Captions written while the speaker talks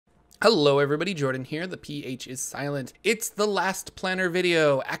Hello everybody, Jordan here. The PH is silent. It's the last planner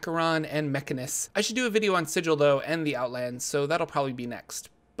video, Acheron and Mechanus. I should do a video on Sigil though and the Outlands, so that'll probably be next.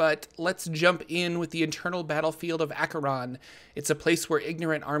 But let's jump in with the internal battlefield of Acheron. It's a place where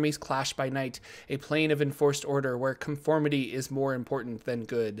ignorant armies clash by night, a plane of enforced order where conformity is more important than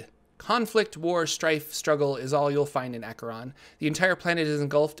good. Conflict, war, strife, struggle is all you'll find in Acheron. The entire planet is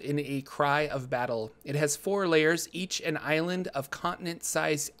engulfed in a cry of battle. It has 4 layers, each an island of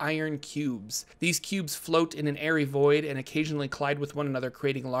continent-sized iron cubes. These cubes float in an airy void and occasionally collide with one another,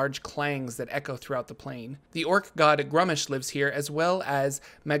 creating large clangs that echo throughout the plane. The orc god Grummish lives here, as well as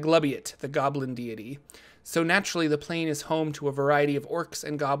Maglubiet, the goblin deity. So naturally, the plane is home to a variety of orcs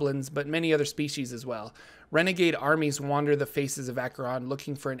and goblins, but many other species as well. Renegade armies wander the faces of Acheron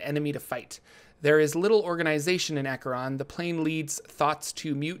looking for an enemy to fight. There is little organization in Acheron. The plane leads thoughts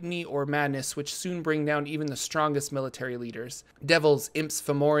to mutiny or madness, which soon bring down even the strongest military leaders. Devils, imps,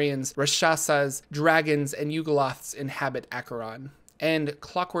 Fomorians, Rakshasas, dragons, and Yugoloths inhabit Acheron. And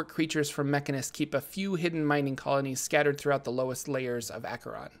clockwork creatures from Mechanus keep a few hidden mining colonies scattered throughout the lowest layers of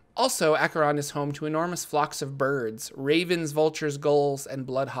Acheron. Also, Acheron is home to enormous flocks of birds. Ravens, vultures, gulls, and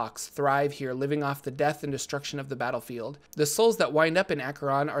bloodhawks thrive here, living off the death and destruction of the battlefield. The souls that wind up in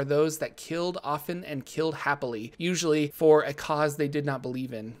Acheron are those that killed often and killed happily, usually for a cause they did not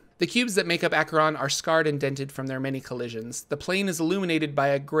believe in. The cubes that make up Acheron are scarred and dented from their many collisions. The plane is illuminated by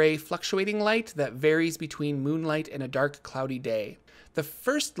a gray, fluctuating light that varies between moonlight and a dark, cloudy day. The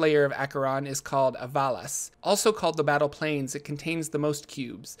first layer of Acheron is called Avalas. Also called the Battle Plains, it contains the most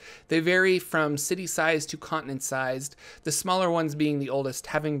cubes. They vary from city-sized to continent-sized, the smaller ones being the oldest,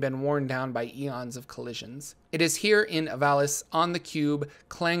 having been worn down by eons of collisions. It is here in Avalas, on the cube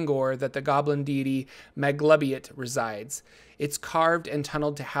Clangor, that the goblin deity Maglubiet resides. It's carved and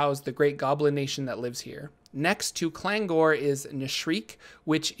tunneled to house the great goblin nation that lives here. Next to Clangor is Nishriq,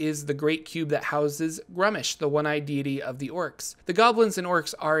 which is the great cube that houses Grummish, the one-eyed deity of the orcs. The goblins and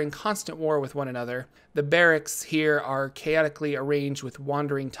orcs are in constant war with one another. The barracks here are chaotically arranged with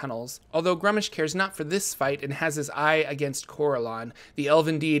wandering tunnels, although Grummish cares not for this fight and has his eye against Corellon, the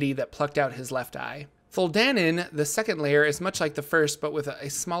elven deity that plucked out his left eye. Foldanin, the second layer, is much like the first, but with a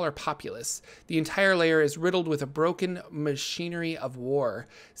smaller populace. The entire layer is riddled with a broken machinery of war.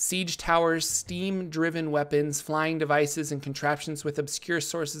 Siege towers, steam-driven weapons, flying devices, and contraptions with obscure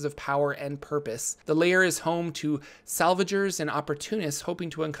sources of power and purpose. The layer is home to salvagers and opportunists hoping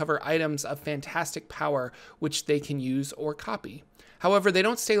to uncover items of fantastic power which they can use or copy. However, they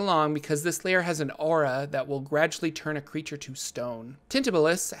don't stay long because this layer has an aura that will gradually turn a creature to stone.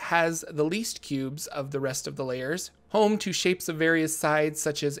 Tintabalus has the least cubes of the rest of the layers, home to shapes of various sides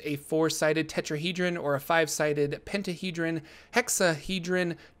such as a 4-sided tetrahedron or a 5-sided pentahedron,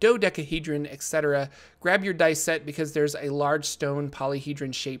 hexahedron, dodecahedron, etc. Grab your dice set because there's a large stone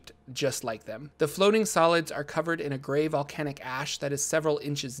polyhedron shaped just like them. The floating solids are covered in a gray volcanic ash that is several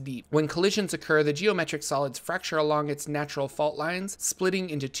inches deep. When collisions occur, the geometric solids fracture along its natural fault lines, splitting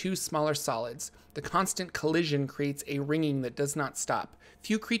into 2 smaller solids. The constant collision creates a ringing that does not stop.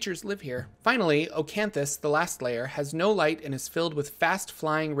 Few creatures live here. Finally, Ocanthus, the last layer, has no light and is filled with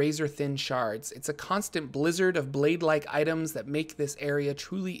fast-flying, razor-thin shards. It's a constant blizzard of blade-like items that make this area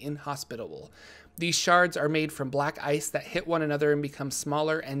truly inhospitable. These shards are made from black ice that hit one another and become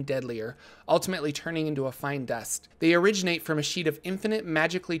smaller and deadlier, ultimately turning into a fine dust. They originate from a sheet of infinite,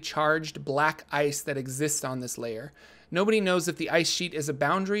 magically charged black ice that exists on this layer. Nobody knows if the ice sheet is a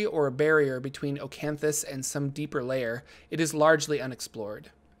boundary or a barrier between Ocanthus and some deeper layer. It is largely unexplored.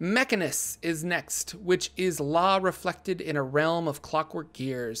 Mechanus is next, which is law reflected in a realm of clockwork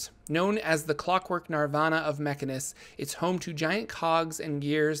gears. Known as the Clockwork Nirvana of Mechanus, it's home to giant cogs and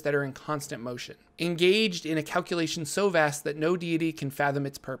gears that are in constant motion, engaged in a calculation so vast that no deity can fathom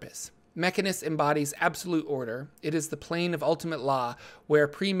its purpose. Mechanus embodies absolute order. It is the plane of ultimate law, where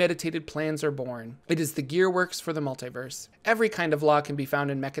premeditated plans are born. It is the gearworks for the multiverse. Every kind of law can be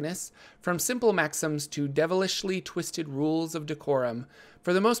found in Mechanus, from simple maxims to devilishly twisted rules of decorum.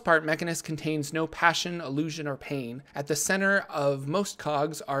 For the most part, Mechanus contains no passion, illusion, or pain. At the center of most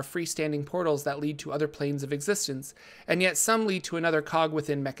cogs are freestanding portals that lead to other planes of existence, and yet some lead to another cog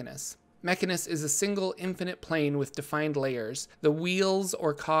within Mechanus. Mechanus is a single infinite plane with defined layers. The wheels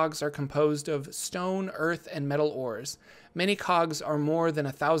or cogs are composed of stone, earth, and metal ores. Many cogs are more than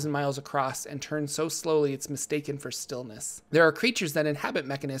 1,000 miles across and turn so slowly it's mistaken for stillness. There are creatures that inhabit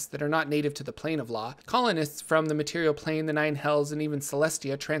Mechanus that are not native to the plane of law. Colonists from the material plane, the Nine Hells, and even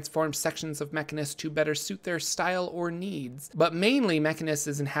Celestia transform sections of Mechanus to better suit their style or needs. But mainly Mechanus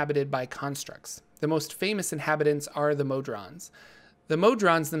is inhabited by constructs. The most famous inhabitants are the Modrons. The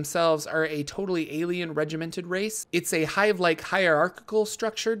Modrons themselves are a totally alien regimented race. It's a hive-like hierarchical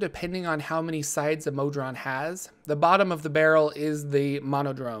structure depending on how many sides a Modron has. The bottom of the barrel is the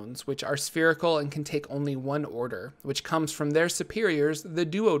monodrones, which are spherical and can take only one order, which comes from their superiors, the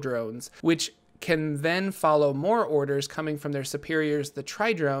duodrones, which can then follow more orders coming from their superiors, the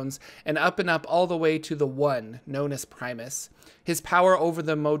tridrones, and up all the way to the one, known as Primus. His power over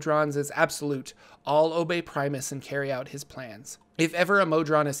the Modrons is absolute. All obey Primus and carry out his plans. If ever a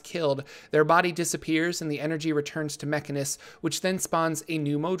Modron is killed, their body disappears and the energy returns to Mechanus, which then spawns a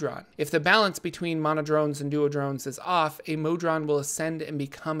new Modron. If the balance between monodrones and duodrones is off, a Modron will ascend and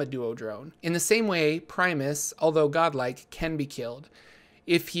become a duodrone. In the same way, Primus, although godlike, can be killed.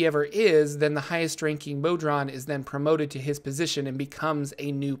 If he ever is, then the highest ranking Modron is then promoted to his position and becomes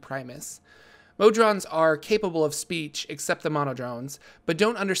a new Primus. Modrons are capable of speech, except the monodrones, but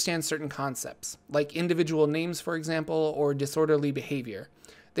don't understand certain concepts, like individual names, for example, or disorderly behavior.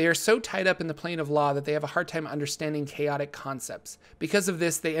 They are so tied up in the plane of law that they have a hard time understanding chaotic concepts. Because of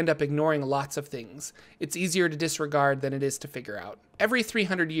this, they end up ignoring lots of things. It's easier to disregard than it is to figure out. Every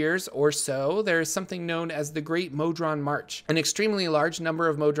 300 years or so, there is something known as the Great Modron March. An extremely large number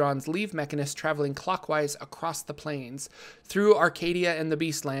of Modrons leave Mechanus traveling clockwise across the plains, through Arcadia and the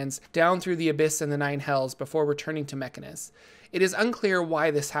Beastlands, down through the Abyss and the Nine Hells before returning to Mechanus. It is unclear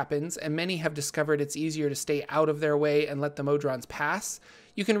why this happens, and many have discovered it's easier to stay out of their way and let the Modrons pass.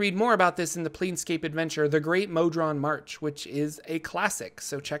 You can read more about this in the Planescape adventure, The Great Modron March, which is a classic,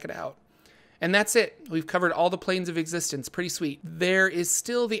 so check it out. And that's it. We've covered all the planes of existence. Pretty sweet. There is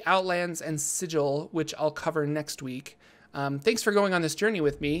still the Outlands and Sigil, which I'll cover next week. Thanks for going on this journey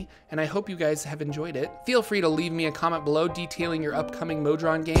with me, and I hope you guys have enjoyed it. Feel free to leave me a comment below detailing your upcoming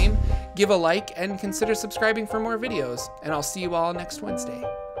Modron game, give a like, and consider subscribing for more videos. And I'll see you all next Wednesday.